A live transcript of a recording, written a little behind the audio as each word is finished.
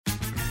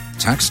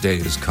Tax day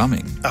is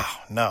coming. Oh,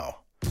 no.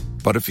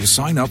 But if you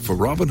sign up for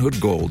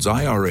Robinhood Gold's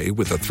IRA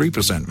with a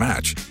 3%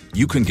 match,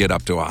 you can get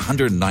up to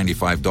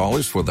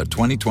 $195 for the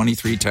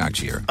 2023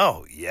 tax year.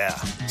 Oh, yeah.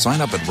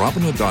 Sign up at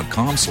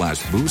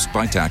Robinhood.com/boost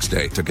by tax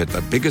day to get the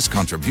biggest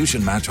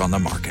contribution match on the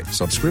market.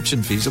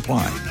 Subscription fees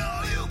apply.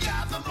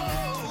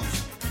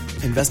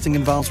 Investing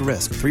involves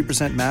risk.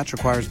 3% match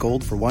requires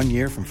gold for 1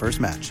 year from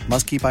first match.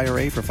 Must keep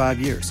IRA for 5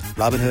 years.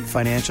 Robinhood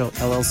Financial,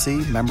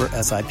 LLC, member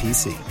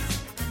SIPC.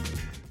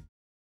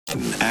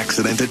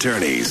 Accident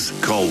attorneys.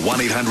 Call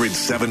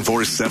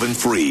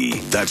 1-800-747-FREE.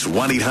 That's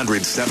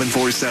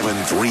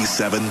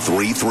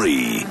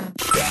 1-800-747-3733.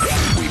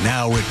 We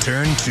now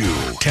return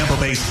to Tampa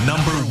Bay's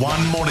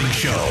 #1 morning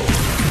show,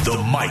 The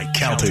Mike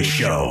Calta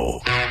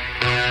Show.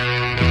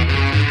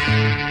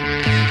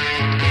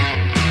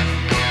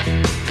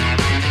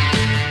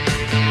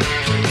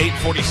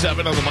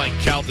 8:47 on the Mike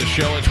Calta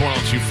Show. It's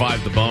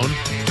 1025 The Bone.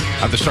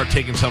 I have to start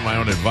taking some of my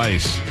own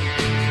advice.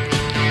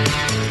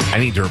 I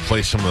need to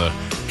replace some of the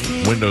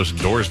windows and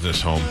doors in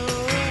this home.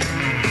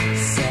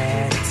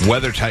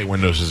 WeatherTight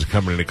Windows is a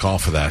company to call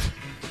for that.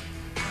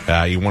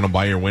 You want to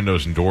buy your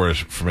windows and doors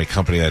from a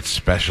company that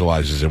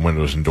specializes in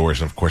windows and doors.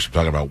 And, of course, I'm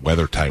talking about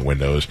WeatherTight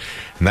Windows.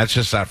 And that's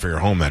just not for your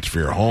home. That's for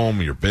your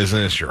home, your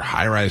business, your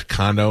high-rise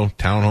condo,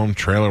 townhome,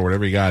 trailer,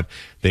 whatever you got.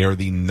 They are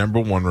the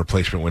 #1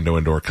 replacement window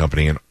and door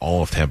company in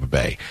all of Tampa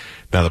Bay.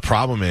 Now, the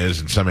problem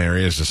is, in some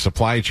areas, the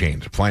supply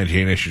chain. Supply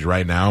chain issues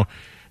right now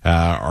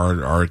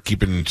are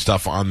keeping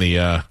stuff on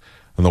the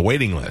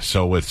waiting list.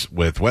 So with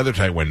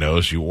WeatherTight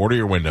Windows, you order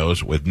your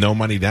windows with no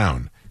money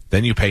down.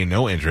 Then you pay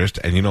no interest,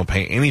 and you don't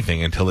pay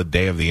anything until the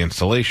day of the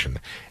installation.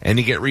 And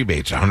you get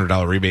rebates, a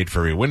 $100 rebate for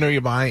every window you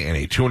buy, and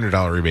a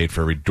 $200 rebate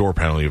for every door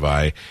panel you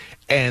buy.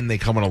 And they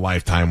come with a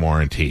lifetime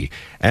warranty.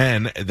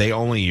 And they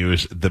only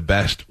use the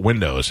best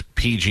windows,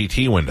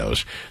 PGT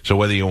windows. So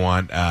whether you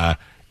want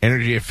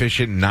energy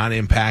efficient,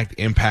 non-impact,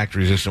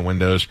 impact-resistant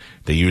windows,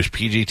 they use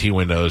PGT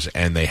windows,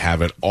 and they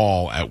have it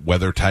all at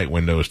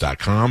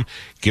WeatherTightWindows.com.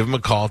 Give them a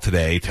call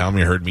today. Tell them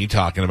you heard me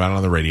talking about it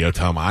on the radio.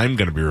 Tell them I'm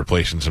going to be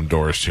replacing some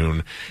doors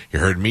soon. You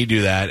heard me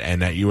do that,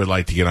 and that you would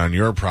like to get on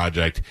your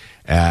project,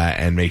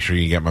 and make sure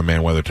you get my man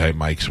WeatherTight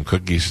Mike some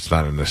cookies. It's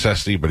not a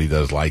necessity, but he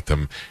does like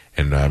them.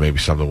 And maybe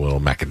something with a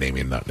little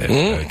macadamia nut in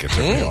it. Gets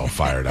everybody all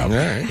fired up.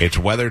 Right. It's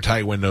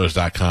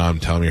WeatherTightWindows.com.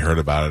 Tell me you heard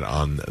about it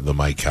on the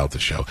Mike Calta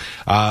Show.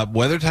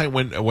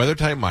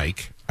 WeatherTight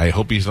Mike, I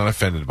hope he's not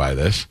offended by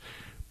this,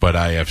 but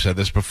I have said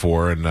this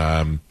before,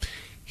 and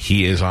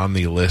he is on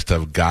the list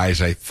of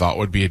guys I thought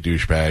would be a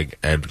douchebag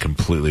and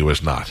completely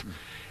was not.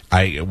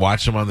 I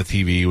watched him on the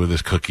TV with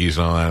his cookies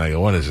and all that, and I go,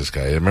 what is this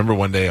guy? I remember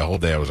one day, a whole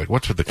day, I was like,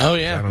 what's with the cookies? Oh,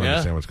 yeah, I don't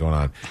understand what's going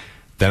on.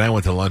 Then I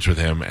went to lunch with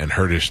him and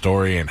heard his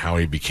story and how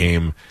he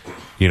came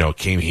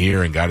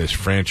here and got his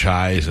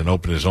franchise and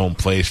opened his own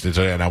place.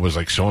 And I was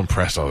like so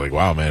impressed. I was like,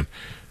 wow, man,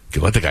 you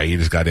can let the guy eat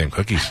his goddamn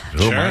cookies.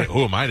 Who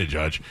am I to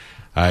judge?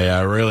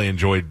 I really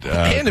enjoyed.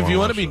 And if you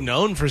want to be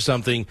known for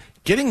something,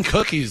 getting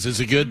cookies is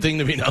a good thing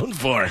to be known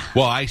for.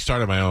 Well, I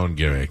started my own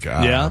gimmick.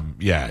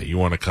 Yeah? You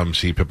want to come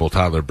see Pitbull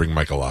Toddler, bring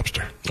Michael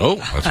Lobster. Oh.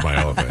 That's my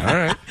elevator. All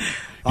right.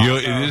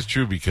 It is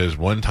true because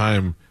one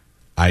time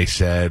I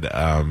said,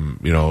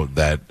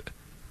 that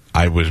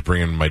I was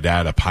bringing my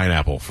dad a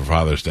pineapple for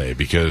Father's Day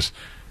because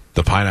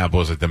the pineapple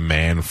is like the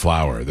man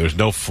flower. There's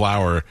no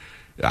flower.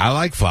 I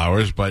like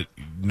flowers, but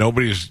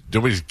nobody's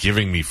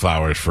giving me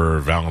flowers for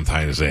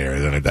Valentine's Day or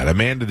anything like that.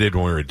 Amanda did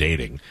when we were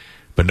dating,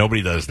 but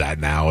nobody does that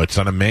now. It's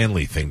not a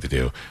manly thing to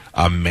do.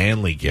 A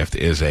manly gift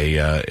is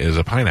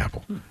a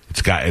pineapple.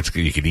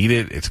 You can eat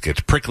it. It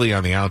gets prickly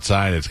on the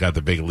outside. It's got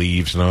the big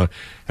leaves and all.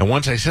 And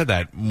once I said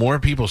that, more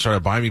people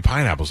started buying me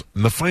pineapples.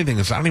 And the funny thing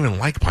is, I don't even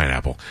like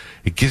pineapple.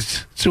 It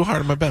gets too hard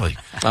on my belly.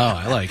 Oh,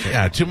 I like it.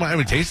 Yeah, it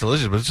tastes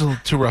delicious, but it's a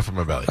little too rough on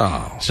my belly.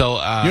 Oh, so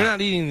you're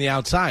not eating the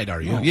outside,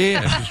 are you?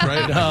 Yeah, just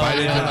right. Bite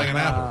into it like an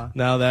apple.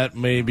 Now that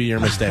may be your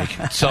mistake.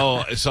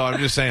 So I'm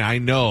just saying, I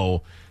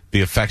know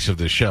the effects of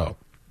this show.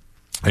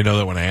 I know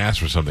that when I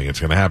ask for something, it's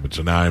going to happen.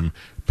 So now I'm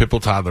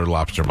Pitbull Toddler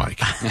Lobster Mike.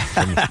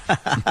 Come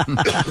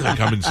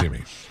and see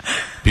me.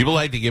 People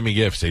like to give me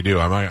gifts. They do.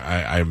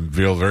 I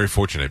feel very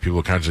fortunate.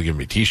 People constantly give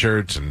me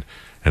T-shirts and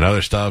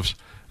other stuffs.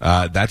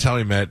 That's how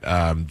we met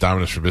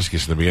Dominus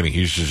Trubiskus in the beginning.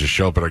 He used to just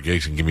show up at our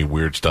gigs and give me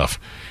weird stuff.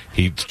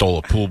 He stole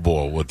a pool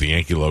ball with the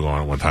Yankee logo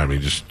on it one time,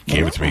 and he just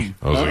gave it to me.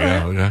 I was like,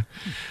 yeah,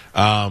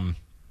 okay.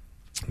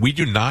 We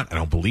do not, I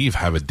don't believe,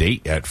 have a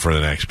date yet for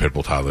the next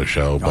Pitbull Toddler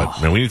show,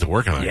 but man, we need to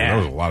work on it. Yeah. That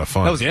was a lot of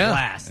fun. That was a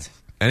blast.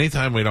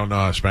 Anytime we don't know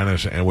how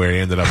Spanish and where he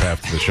ended up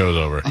after the show's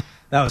over,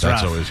 that's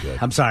rough. Always good.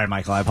 I'm sorry,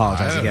 Michael. I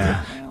apologize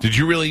again. Did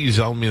you really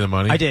sell me the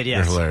money? I did,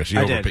 yes. You're hilarious.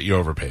 You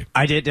overpaid.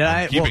 I did. Did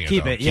I? Well,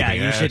 keep it. Yeah,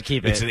 you should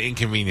keep it. It's an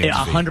inconvenience.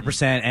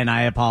 100%, and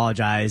I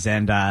apologize.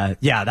 And,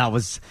 that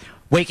was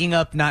waking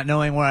up not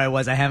knowing where I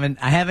was. I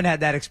haven't had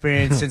that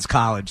experience since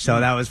college,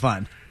 so that was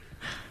fun.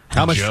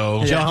 How much,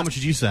 Joe. Joe, how much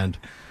did you send?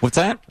 What's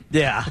that?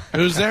 Yeah.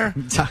 Who's there?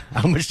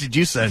 How much did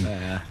you send?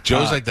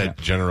 Joe's like that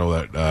general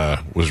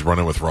that was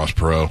running with Ross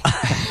Perot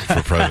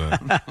for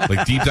president.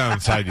 Like deep down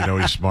inside, you know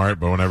he's smart,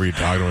 but whenever you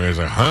talk to him, he's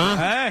like,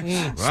 "Huh?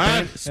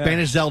 What?"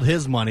 Spanish dealt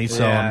his money,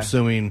 so I'm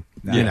assuming,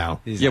 you know.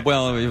 Yeah,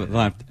 well, he'll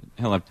have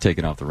to take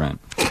it off the rent.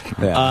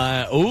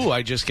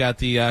 I just got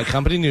the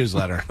company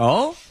newsletter.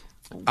 Oh?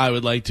 I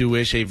would like to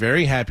wish a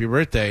very happy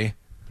birthday,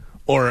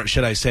 or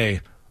should I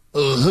say,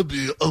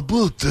 happy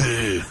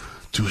birthday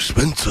to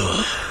Spencer.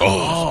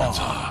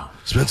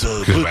 Spencer,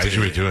 Because as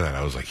you were doing that,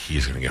 I was like,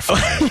 he's going to get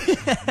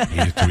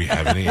fired. Do we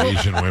have any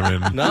Asian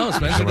women? No,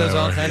 Spencer does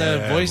all kind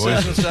of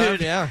voices and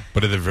stuff, yeah.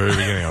 But at the very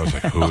beginning, I was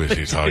like, who is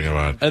he talking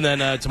about? And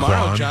then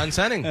tomorrow, Quan? John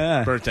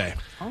Senning, birthday.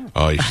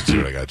 Oh, you should see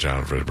what I got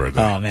John for his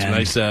birthday. Oh, man.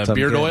 Nice Something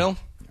beard good. oil.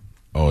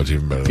 Oh, it's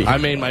even better than I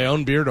made my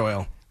own beard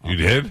oil You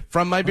did?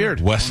 from my beard.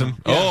 Wesson?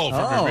 Oh,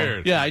 from your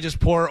beard. Yeah, I just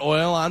pour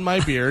oil on my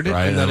beard,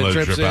 Right, and then and it let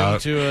it drips drip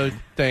out. into a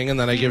thing, and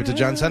then I give it to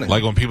John Senning.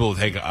 Like when people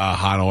take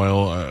hot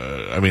oil,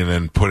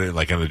 then put it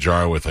like in a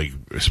jar with like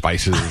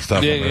spices and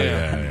stuff.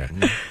 Yeah.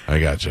 I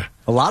gotcha.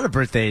 A lot of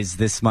birthdays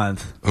this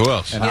month. Who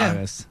else? In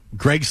August.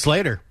 Greg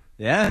Slater.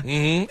 Yeah.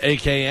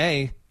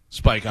 A.K.A.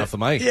 Spike off the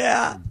mic.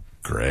 Yeah.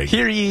 Greg.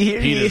 Hear ye.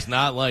 He does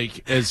not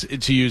like, as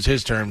to use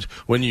his terms,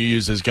 when you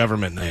use his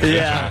government name.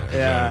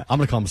 Yeah. I'm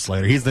going to call him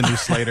Slater. He's the new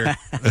Slater.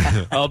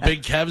 Oh,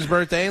 Big Kev's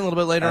birthday a little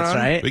bit later That's on.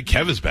 right. Big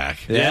Kev is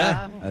back.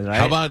 Yeah. That's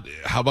right.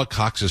 How about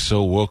Cox is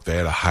so woke they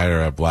had to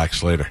hire a black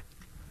Slater?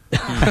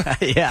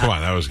 Yeah. Come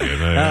on, that was good.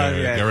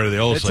 yeah. Get rid of the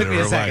old It Slater. took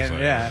me a or black second.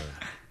 Slater. Yeah.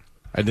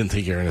 I didn't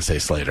think you were going to say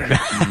Slater.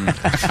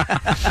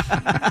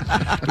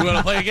 You want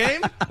to play a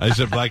game? I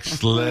said black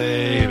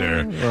Slater.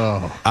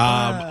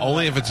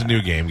 Only if it's a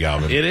new game,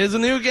 Galvin. It is a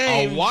new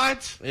game.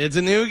 What? It's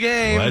a new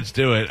game. Let's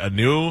do it. A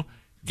new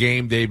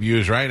game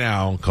debuts right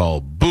now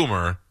called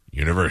Boomer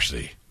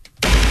University.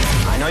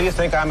 I know you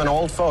think I'm an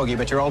old fogey,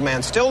 but your old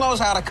man still knows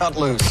how to cut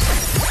loose.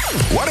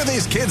 What are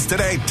these kids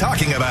today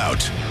talking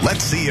about?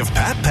 Let's see if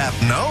Pat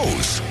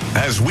knows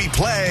as we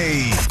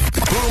play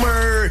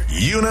Boomer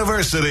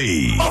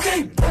University.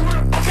 Okay,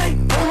 Boomer. Okay,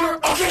 Boomer.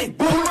 Okay,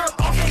 Boomer.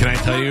 Okay. Can I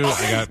tell you,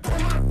 I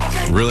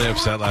got really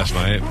upset last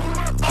night.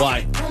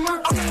 Why?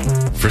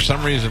 For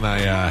some reason, I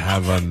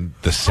have on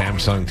the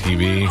Samsung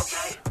TV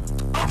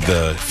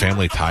the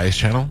Family Ties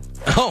channel.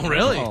 Oh,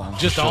 really?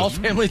 Just all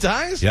Family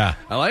Ties? Yeah.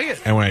 I like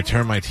it. And when I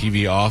turn my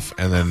TV off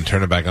and then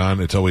turn it back on,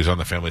 it's always on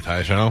the Family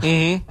Ties channel.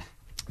 Mm-hmm.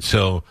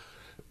 So,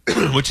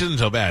 which isn't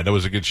so bad. That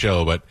was a good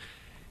show, but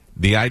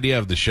the idea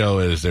of the show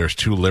is there's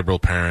two liberal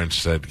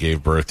parents that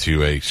gave birth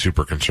to a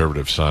super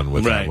conservative son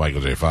with Right.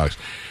 Michael J. Fox.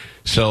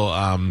 So,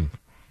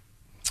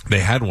 they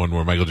had one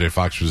where Michael J.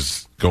 Fox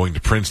was going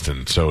to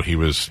Princeton, so he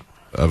was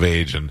of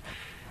age, and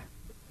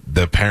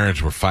the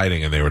parents were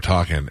fighting and they were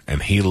talking,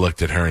 and he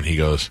looked at her and he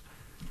goes,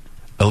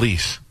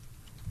 "Elise,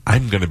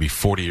 I'm going to be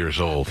 40 years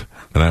old."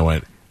 And I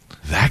went,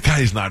 that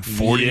guy's not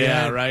 40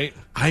 Yeah, yet. right.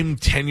 I'm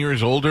 10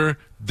 years older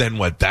than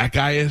what that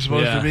guy is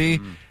supposed Yeah. to be.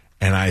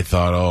 And I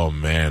thought, oh,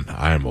 man,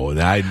 I'm old.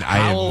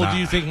 How old do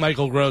you think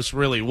Michael Gross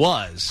really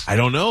was? I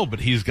don't know, but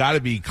he's got to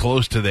be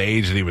close to the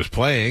age that he was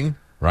playing,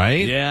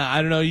 right? Yeah,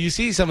 I don't know. You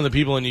see some of the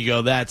people and you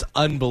go, that's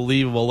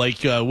unbelievable. Like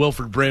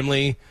Wilford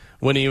Brimley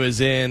when he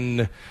was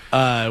in,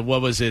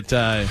 what was it?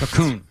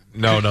 Cocoon.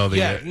 No.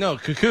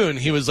 Cocoon.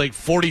 He was like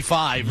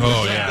 45.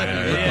 Oh,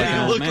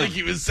 yeah. He looked like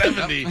he was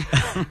 70.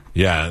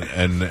 Yeah,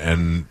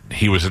 and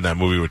he was in that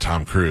movie with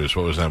Tom Cruise.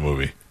 What was that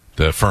movie?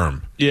 The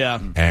Firm. Yeah.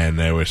 And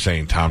they were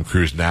saying Tom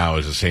Cruise now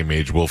is the same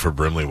age Wilford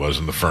Brimley was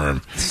in The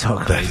Firm. So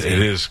crazy.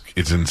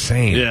 It's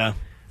insane. Yeah.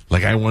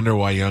 Like, I wonder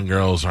why young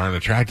girls aren't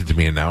attracted to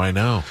me, and now I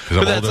know. Because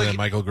I'm But that's older like- than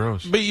Michael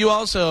Gross. But you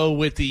also,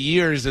 with the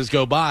years as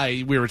go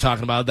by, we were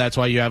talking about, that's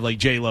why you have like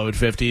J-Lo at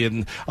 50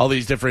 and all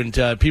these different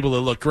people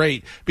that look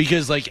great.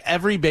 Because like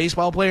every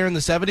baseball player in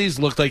the 70s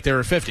looked like they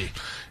were 50.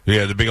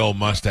 Yeah, the big old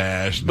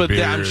mustache. And But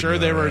beard, I'm sure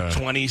they were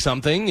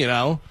 20-something, you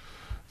know?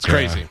 It's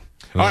crazy.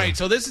 All right,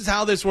 so this is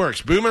how this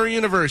works. Boomer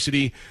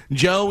University.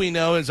 Joe, we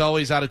know, is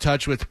always out of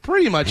touch with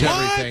pretty much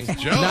everything.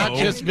 Joe? Not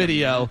just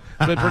video,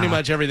 but pretty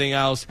much everything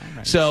else.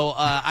 So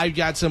I've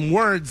got some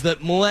words that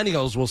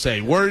millennials will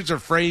say. Words or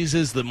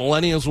phrases that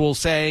millennials will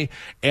say,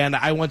 and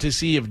I want to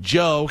see if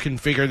Joe can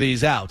figure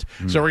these out.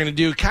 So we're going to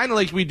do kind of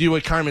like we do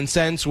at Carmen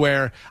Sense,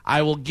 where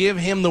I will give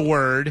him the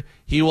word.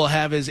 He will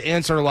have his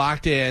answer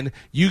locked in.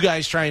 You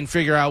guys try and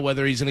figure out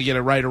whether he's going to get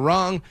it right or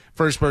wrong.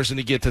 First person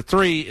to get to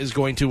 3 is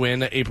going to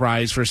win a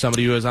prize for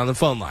somebody who is on the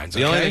phone lines.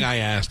 The only thing I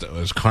asked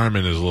was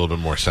Carmen is a little bit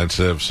more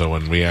sensitive, so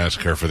when we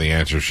ask her for the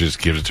answer, she just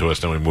gives it to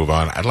us, then we move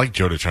on. I'd like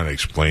Joe to try to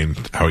explain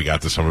how he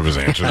got to some of his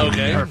answers.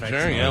 Okay,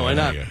 sure, yeah, why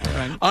not?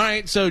 Yeah. All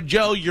right, so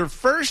Joe, your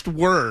first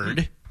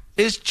word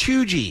is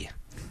choogy.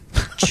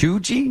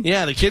 Chuji?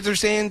 Yeah, the kids are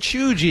saying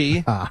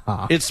choogy.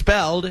 It's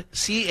spelled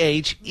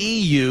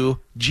Cheugy,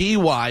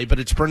 but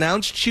it's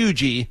pronounced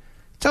choogy.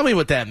 Tell me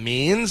what that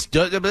means.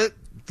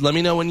 Let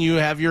me know when you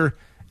have your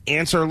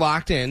answer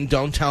locked in.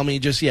 Don't tell me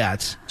just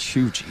yet.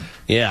 Chuji.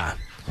 Yeah.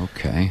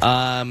 Okay.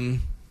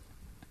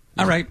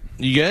 All right.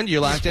 You good? You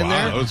locked in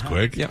there? Wow, that was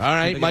quick. Yep. All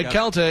right, Mike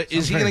Calta,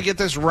 is he going to get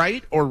this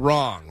right or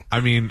wrong? I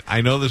mean,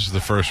 I know this is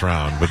the first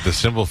round, but the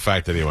simple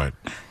fact that he went,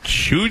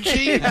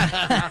 Chuchi,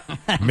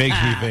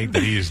 makes me think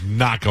that he is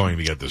not going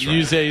to get this right.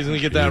 You say he's going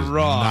to get that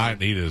wrong.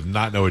 He does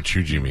not know what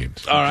Chuchi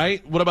means. All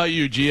right. What about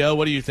you, Gio?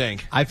 What do you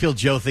think? I feel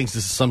Joe thinks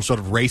this is some sort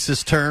of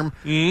racist term.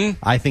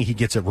 I think he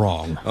gets it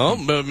wrong.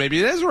 Oh, but maybe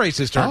it is a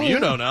racist term. Oh, You yeah.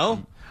 don't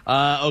know.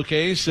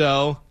 Okay,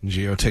 so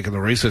Gio taking the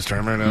racist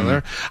term right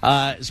now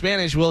there.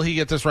 Spanish, will he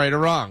get this right or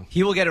wrong?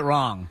 He will get it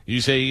wrong. You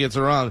say he gets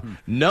it wrong.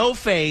 No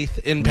faith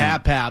in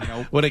Pap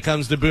when it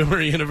comes to Boomer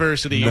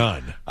University.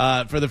 None.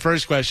 For the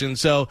first question.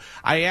 So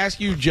I ask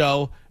you,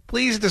 Joe,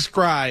 please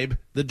describe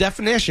the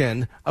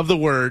definition of the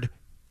word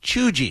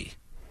chuji.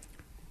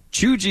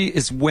 Chuji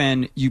is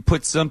when you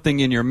put something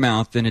in your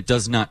mouth and it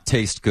does not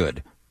taste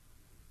good.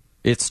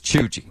 It's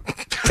chuji.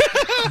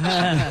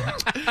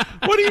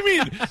 What do you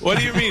mean? What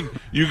do you mean?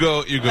 You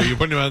go, you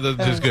put in your mouth,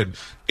 that's good.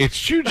 It's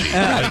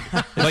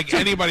Chuchi. Like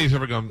anybody's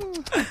ever gone,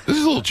 this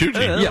is a little Chuchi.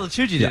 A little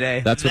chuji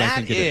today. That's what I That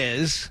think it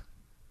is. is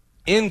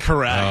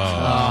incorrect.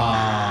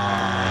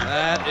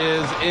 That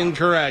is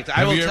incorrect.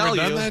 I will Have you tell ever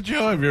done you. that,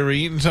 Joe? Have you ever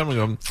eaten something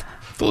and gone, it's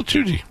a little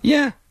Chuchi?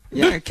 Yeah,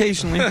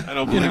 occasionally. I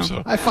don't believe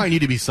so. I find you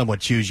to be somewhat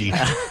choosy.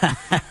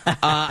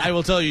 I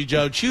will tell you,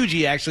 Joe,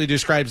 chuji actually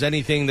describes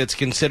anything that's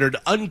considered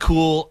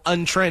uncool,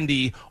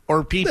 untrendy,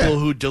 or people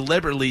who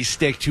deliberately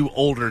stick to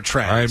older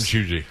trends. I am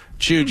Chuchi.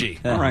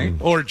 Chuji. All right.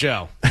 Or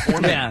Joe.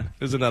 Yeah.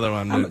 Is another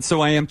one.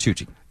 So I am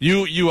chuji.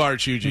 You are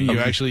chuji. You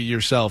actually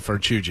yourself are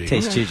chuji.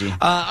 Taste chuji.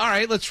 All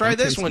right, let's try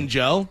this one,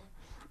 Joe.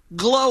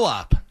 Glow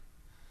up.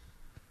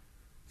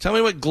 Tell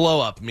me what glow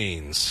up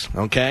means,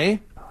 okay?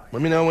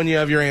 Let me know when you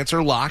have your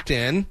answer locked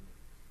in.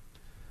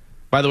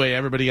 By the way,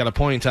 everybody got a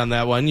point on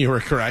that one. You were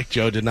correct.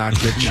 Joe did not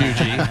get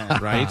chuji,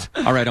 right?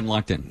 All right, I'm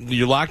locked in.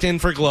 You locked in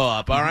for glow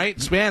up. All right,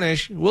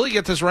 Spanish. Will he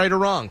get this right or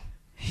wrong?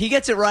 He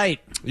gets it right.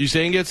 You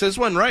saying gets this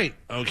one right,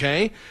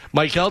 okay?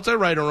 Mike Kelta,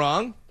 right or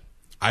wrong?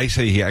 I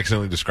say he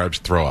accidentally describes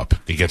throw up.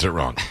 He gets it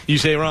wrong. You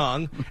say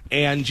wrong.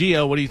 And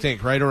Gio, what do you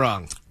think, right or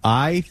wrong?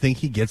 I think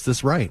he gets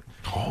this right.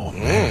 Oh,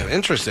 man.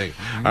 Interesting.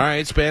 All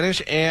right,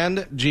 Spanish and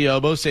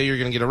Gio both say you're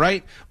going to get it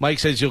right. Mike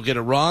says you'll get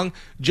it wrong.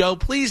 Joe,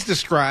 please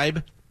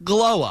describe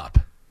glow up.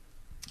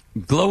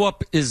 Glow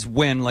up is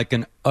when like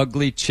an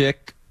ugly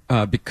chick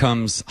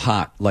becomes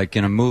hot, like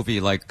in a movie,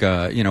 like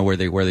where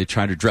they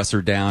try to dress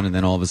her down, and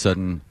then all of a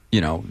sudden,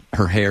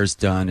 her hair's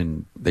done,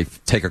 and they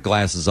take her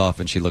glasses off,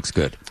 and she looks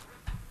good.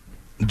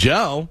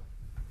 Joe,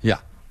 Yeah.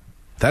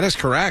 that is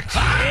correct.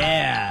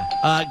 Yeah.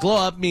 Glow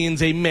up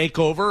means a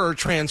makeover or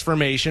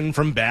transformation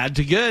from bad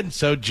to good.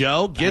 So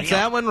Joe gets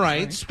that one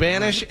right.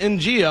 Spanish and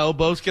Gio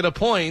both get a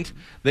point.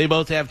 They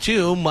both have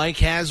 2. Mike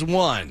has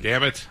 1.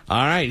 Damn it.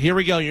 All right, here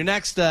we go. Your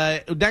next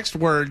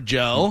word,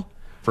 Joe,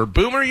 for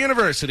Boomer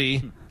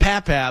University.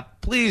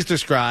 Pap, please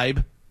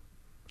describe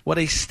what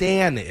a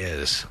stan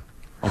is.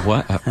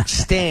 What?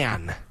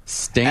 Stan.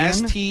 Stan?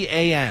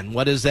 S-T-A-N.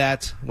 What does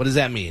that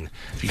mean?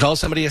 If you call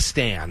somebody a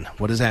stan,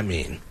 what does that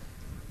mean?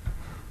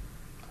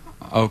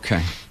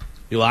 Okay.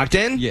 You locked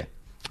in? Yeah.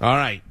 All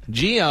right.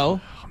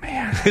 Gio. Oh,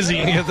 man. Is he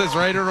going to get this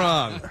right or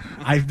wrong?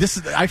 I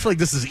feel like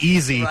this is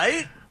easy,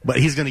 Right? but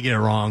he's going to get it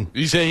wrong.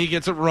 You say he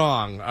gets it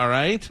wrong. All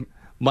right.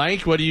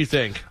 Mike, what do you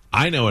think?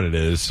 I know what it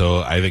is, so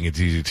I think it's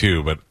easy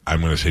too, but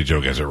I'm going to say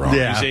Joe gets it wrong.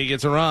 Yeah. You say he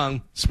gets it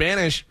wrong.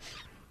 Spanish.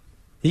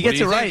 He What gets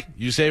do it you right. think?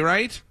 You say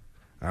right?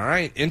 All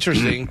right.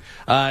 Interesting.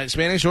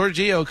 Spanish or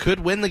Gio could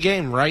win the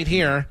game right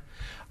here.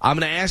 I'm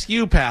going to ask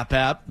you,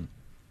 Pap.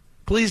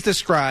 Please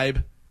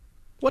describe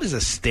what is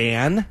a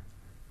stan?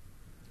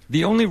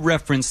 The only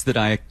reference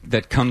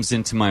that comes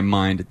into my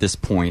mind at this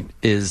point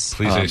is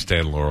Please say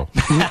Stan Laurel.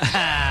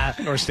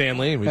 Or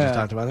Stanley. We just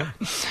talked about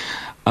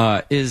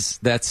it. is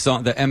that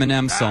song, the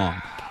Eminem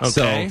song.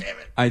 Okay. So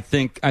I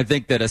think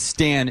that a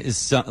stan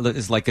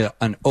is like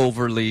an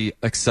overly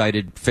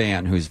excited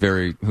fan who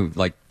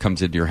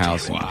comes into your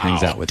house and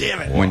hangs out with you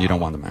when you don't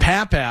want them out.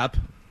 Pap.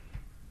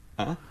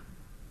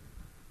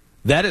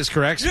 That is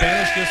correct.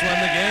 Spanish just won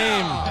the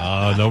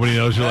game. Nobody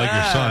knows you like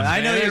your son.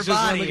 I know Spanish your just won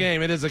body. the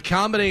game. It is a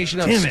combination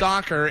of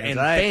stalker and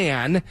right.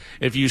 fan.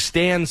 If you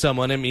stan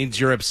someone, it means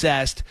you're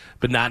obsessed,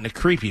 but not in a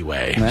creepy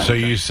way. So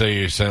you say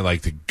you're saying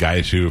like the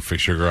guys who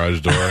fix your garage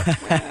door,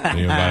 and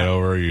you invite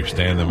over, you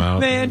stand them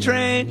out. Man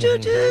train,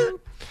 choo-choo.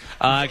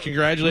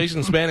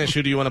 Congratulations, Spanish.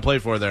 Who do you want to play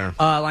for there?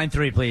 Line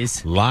 3,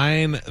 please.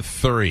 Line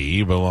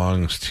 3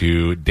 belongs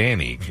to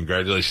Danny.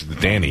 Congratulations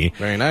to Danny.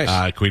 Very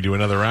nice. Can we do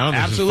another round?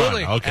 This is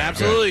Absolutely. fun. Okay,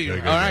 Absolutely. good,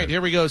 All right,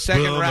 here we go.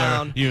 Second Boomer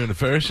round.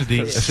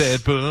 University. I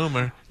said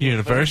Boomer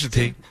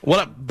University. What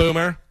up,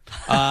 Boomer?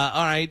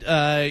 All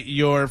right,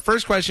 your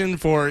first question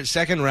for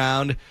second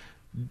round.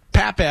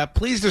 Pap,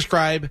 please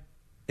describe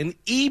an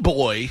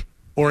E-boy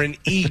or an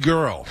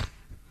E-girl.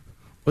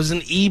 Was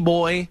an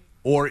E-boy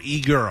or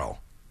E-girl?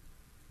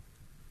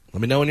 Let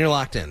me know when you're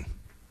locked in.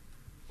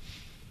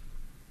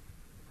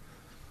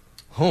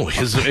 Oh,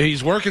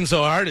 he's working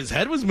so hard, his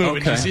head was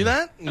moving. Okay. You see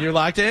that? You're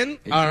locked in?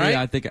 All right.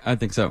 Yeah, I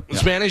think so. Yeah.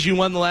 Spanish, you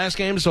won the last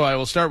game, so I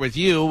will start with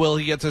you. Will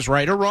he get this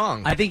right or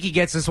wrong? I think he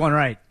gets this one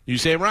right. You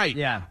say right.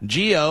 Yeah.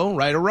 Gio,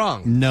 right or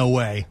wrong? No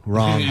way.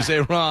 Wrong. You say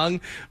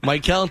wrong.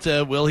 Mike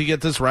Calta, will he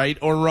get this right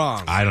or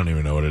wrong? I don't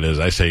even know what it is.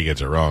 I say he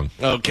gets it wrong.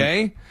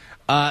 Okay.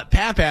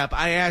 Pap,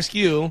 I ask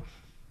you,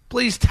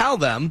 please tell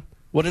them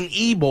what an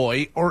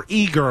e-boy or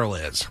e-girl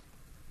is.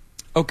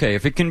 Okay,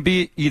 if it can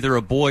be either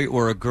a boy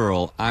or a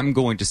girl, I'm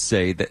going to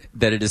say that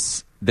it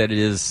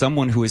is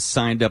someone who is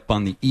signed up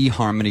on the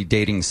eHarmony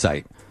dating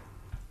site.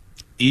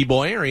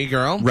 E-boy or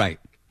e-girl? Right.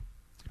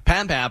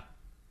 Pap,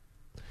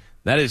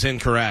 that is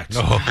incorrect.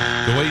 Oh,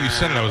 the way you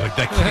said it, I was like,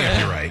 that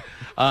can't be right.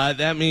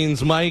 That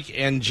means Mike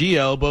and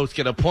Gio both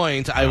get a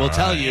point. I will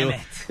tell you,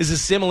 this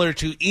is similar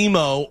to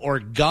emo or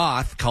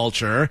goth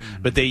culture,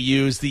 but they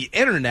use the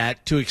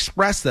internet to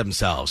express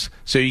themselves.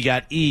 So you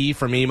got E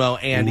from emo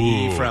and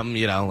E from,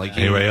 like...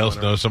 Anybody else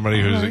know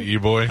somebody who's an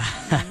e-boy? Using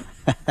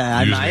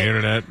the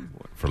internet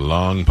for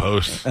long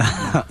posts?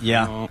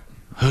 Yeah.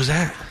 Who's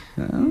that?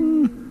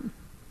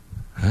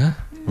 Huh?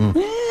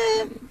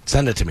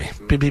 Send it to me.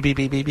 Beep, beep, beep,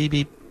 beep, beep, beep,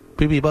 beep.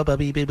 Beep, beep, boop,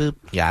 beep, beep, boop.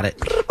 Got it.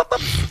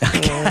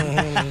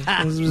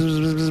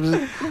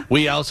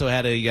 We also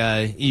had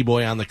a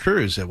e-boy on the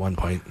cruise at one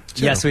point.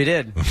 too. Yes, we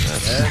did.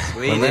 Yes,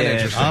 we Wasn't that did.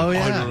 interesting? Oh, I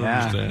yeah. don't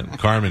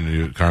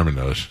understand. Carmen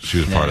knows. She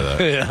was part of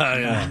that.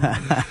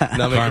 yeah.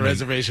 Now make a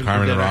reservation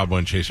Carmen for and dinner. Rob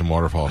went chasing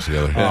waterfalls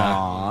together.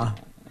 Aw.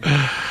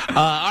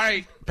 All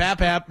right,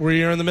 Pap,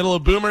 we're in the middle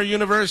of Boomer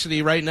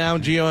University right now.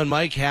 Gio and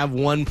Mike have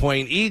 1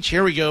 point each.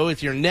 Here we go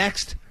with your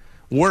next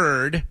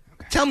word.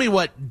 Tell me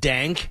what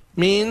dank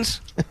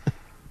means.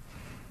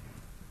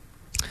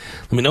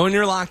 Let me know when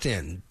you're locked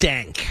in.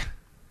 Dank.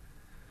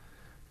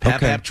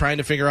 Pap trying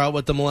to figure out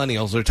what the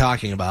millennials are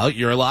talking about.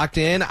 You're locked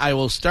in. I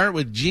will start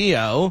with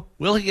Gio.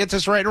 Will he get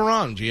this right or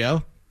wrong,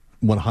 Gio?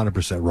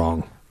 100%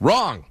 wrong.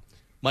 Wrong.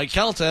 Mike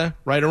Calta,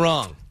 right or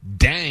wrong?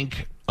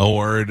 Dank, a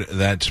word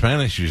that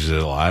Spanish uses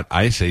a lot.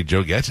 I say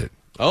Joe gets it.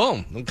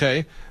 Oh,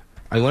 okay.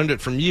 I learned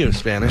it from you,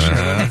 Spanish. I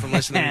learned it from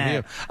listening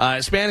to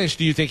you. Spanish,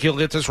 do you think he'll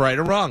get this right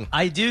or wrong?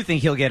 I do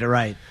think he'll get it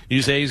right.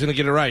 You say he's going to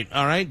get it right.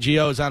 All right.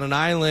 Gio is on an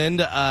island.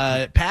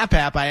 Pap,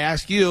 I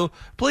ask you,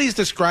 please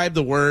describe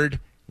the word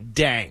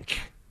dank.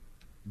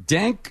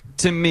 Dank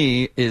to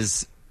me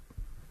is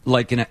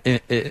like in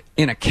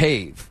a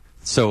cave.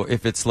 So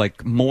if it's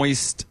like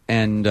moist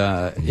and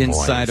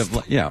inside of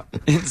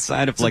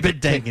inside of It's like a bit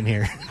dank in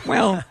here.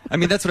 Well, I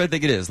mean that's what I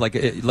think it is.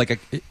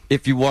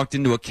 If you walked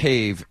into a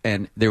cave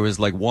and there was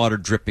like water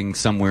dripping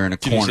somewhere in a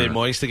Did corner. you say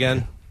moist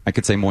again? I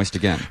could say moist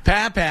again.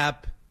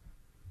 Pap,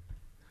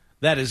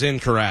 that is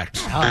incorrect.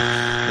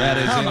 That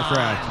is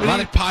incorrect. A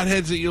lot of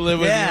potheads that you live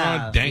with.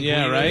 Yeah. Dank.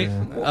 Yeah,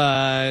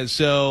 right?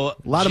 So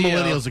A lot of Gio-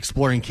 millennials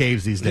exploring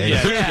caves these days.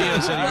 Yeah,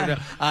 Gio said he would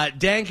know.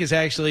 Dank is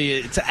actually,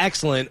 it's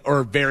excellent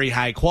or very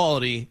high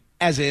quality,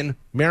 as in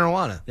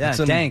marijuana. Yeah, It's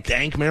some dank.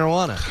 dank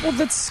marijuana. Well,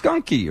 that's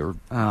skunky or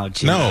Oh,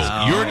 geez.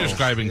 No, you're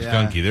describing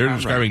skunky. They're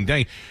describing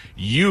dank.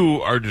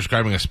 You are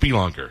describing a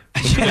spelunker.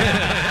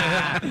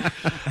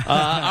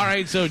 All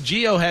right, so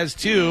Gio has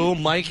 2,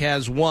 Mike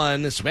has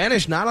 1.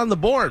 Spanish not on the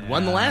board.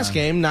 Won the last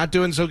game, not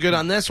doing so good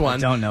on this one.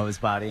 Don't know his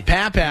body.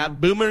 Pap,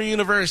 Boomer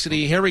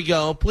University, here we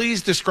go.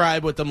 Please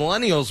describe what the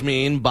millennials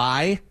mean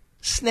by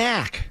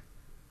snack.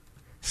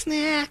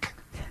 Snack.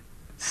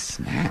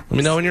 Let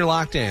me know when you're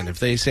locked in. If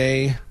they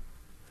say,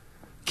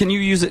 can you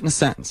use it in a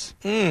sentence?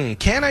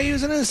 can I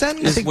use it in a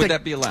sentence? Would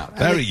that be allowed?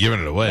 That would be giving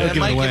it away. That give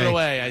might it give away. it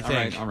away, I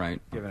think. All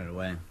right. Giving it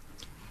away.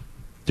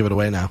 Give it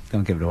away now.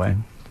 Don't give it away.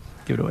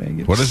 Give it away.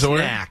 What is the word?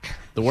 Snack.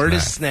 The word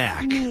is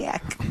snack.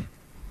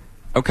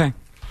 Okay.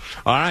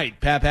 All right,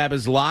 Pap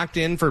is locked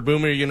in for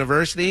Boomer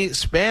University.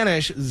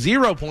 Spanish,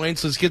 0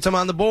 points. Let's get some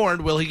on the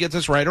board. Will he get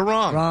this right or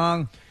wrong?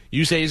 Wrong.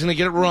 You say he's going to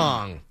get it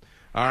wrong.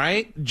 All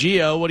right,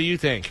 Gio, what do you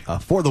think?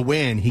 For the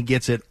win, he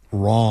gets it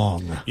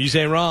wrong. You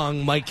say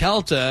wrong. Mike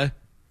Calta,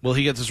 will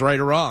he get this right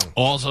or wrong?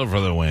 Also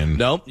for the win.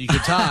 Nope, you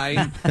could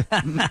tie.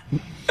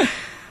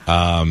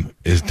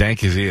 As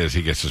dank as he is,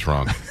 he gets this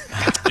wrong.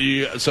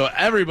 So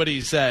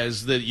everybody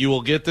says that you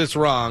will get this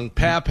wrong.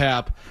 Pap,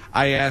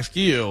 I ask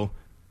you,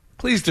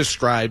 please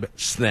describe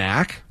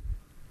snack.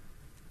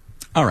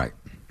 All right.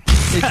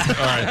 All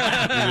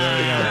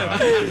right.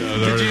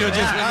 There you go.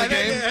 Just win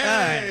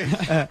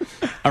the game?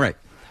 All right.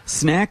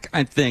 Snack,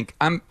 I think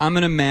I'm going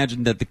to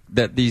imagine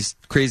that these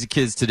crazy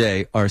kids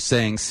today are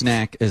saying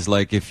snack is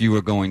like if you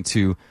were going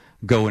to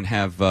go and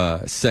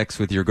have sex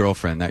with your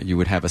girlfriend, that you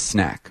would have a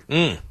snack.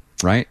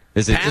 Right?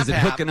 Is it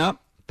hooking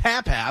up?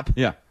 Pap,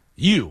 Yeah.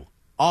 you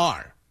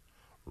are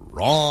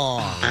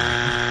wrong.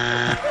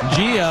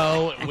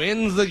 Gio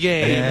wins the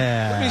game.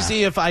 Yeah. Let me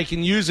see if I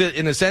can use it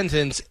in a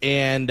sentence,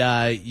 and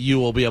you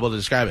will be able to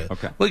describe it.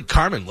 Okay. Look at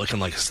Carmen looking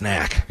like a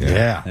snack.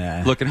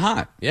 Yeah. Looking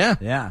hot. Yeah.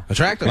 Yeah.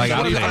 Attractive. Like,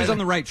 I was on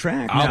the right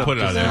track. I'll put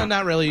it out No, there.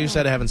 not really. You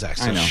said having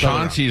sex. I know.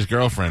 Chauncey's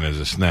girlfriend is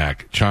a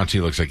snack.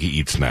 Chauncey looks like he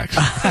eats snacks.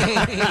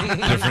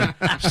 Different,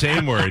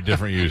 same word,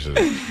 different uses.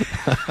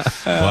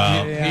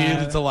 Well,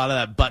 It's a lot of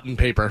that button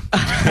paper.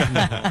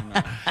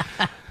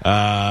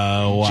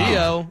 Wow.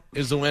 Gio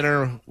is the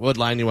winner. What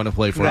line do you want to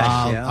play for us?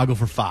 I'll go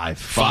for 5.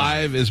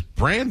 5 is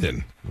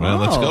Brandon. Well,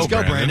 let's go, Let's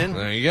go, Brandon. Brandon.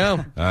 There you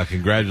go.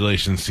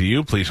 Congratulations to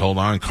you. Please hold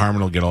on.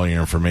 Carmen will get all your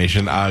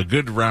information.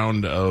 Good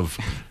round of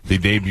the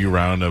debut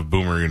round of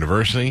Boomer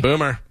University.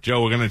 Boomer.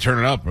 Joe, we're going to turn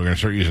it up. We're going to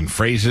start using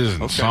phrases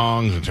and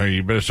songs. And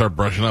you better start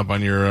brushing up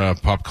on your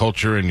pop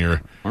culture and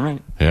your... All right.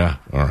 Yeah,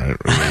 all right.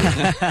 Go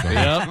Yep.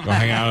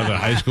 hang out at the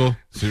high school.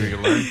 See if we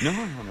can learn.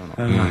 No.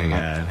 Oh, my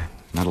God.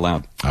 Not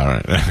allowed. All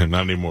right.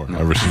 Not anymore.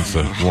 Ever since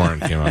the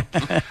warrant came out.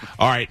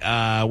 All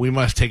right. We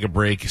must take a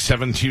break.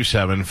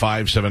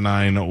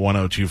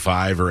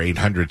 727-579-1025 or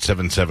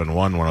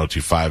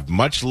 800-771-1025.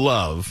 Much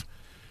love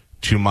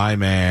to my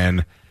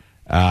man,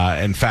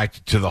 in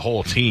fact, to the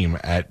whole team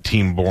at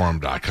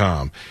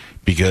teamborum.com,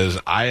 because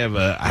I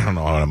don't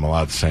know what I'm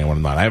allowed to say and what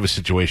I'm not. I have a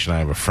situation. I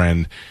have a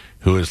friend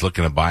who is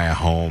looking to buy a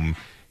home.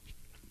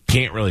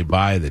 Can't really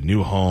buy the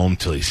new home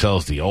till he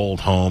sells the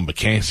old home, but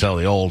can't sell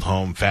the old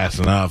home fast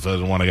enough.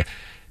 Doesn't want to go.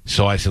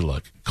 So I said,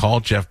 look,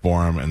 call Jeff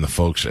Borum and the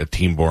folks at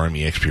Team Borum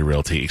eXp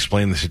Realty.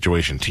 Explain the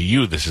situation. To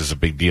you, this is a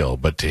big deal,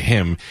 but to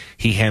him,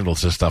 he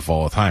handles this stuff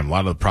all the time. A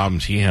lot of the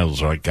problems he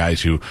handles are like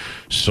guys who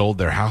sold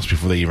their house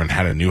before they even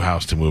had a new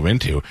house to move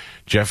into.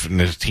 Jeff and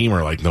his team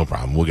are like, no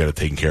problem. We'll get it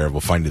taken care of. We'll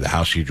find you the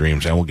house of your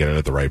dreams, and we'll get it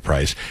at the right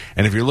price.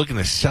 And if you're looking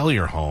to sell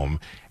your home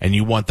and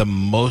you want the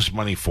most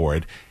money for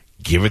it,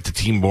 give it to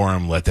Team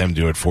Borum. Let them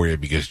do it for you,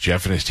 because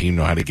Jeff and his team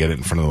know how to get it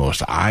in front of the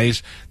most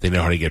eyes. They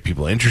know how to get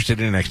people interested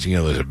in it. Next thing you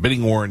know, there's a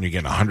bidding war, and you're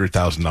getting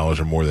 $100,000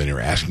 or more than your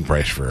asking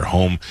price for your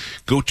home.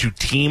 Go to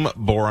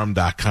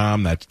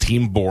teamborum.com. That's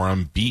Team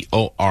Borum,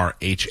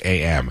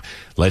 BORHAM.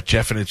 Let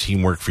Jeff and his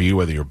team work for you,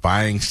 whether you're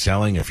buying,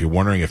 selling. If you're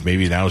wondering if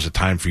maybe now is the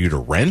time for you to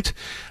rent,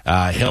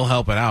 he'll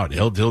help it out.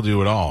 He'll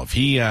do it all. If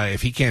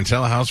he can't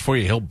sell a house for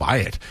you, he'll buy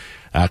it.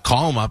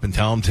 Call him up and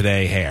tell him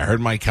today, hey, I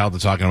heard Mike Calta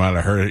talking about it.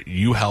 I heard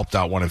you helped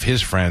out one of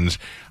his friends.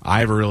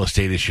 I have a real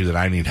estate issue that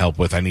I need help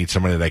with. I need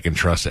somebody that I can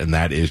trust, and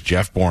that is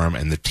Jeff Borum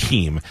and the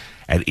team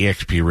at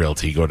eXp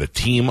Realty. Go to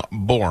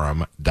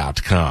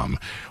teamborum.com.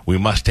 We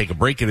must take a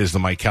break. It is the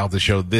Mike Calta Show.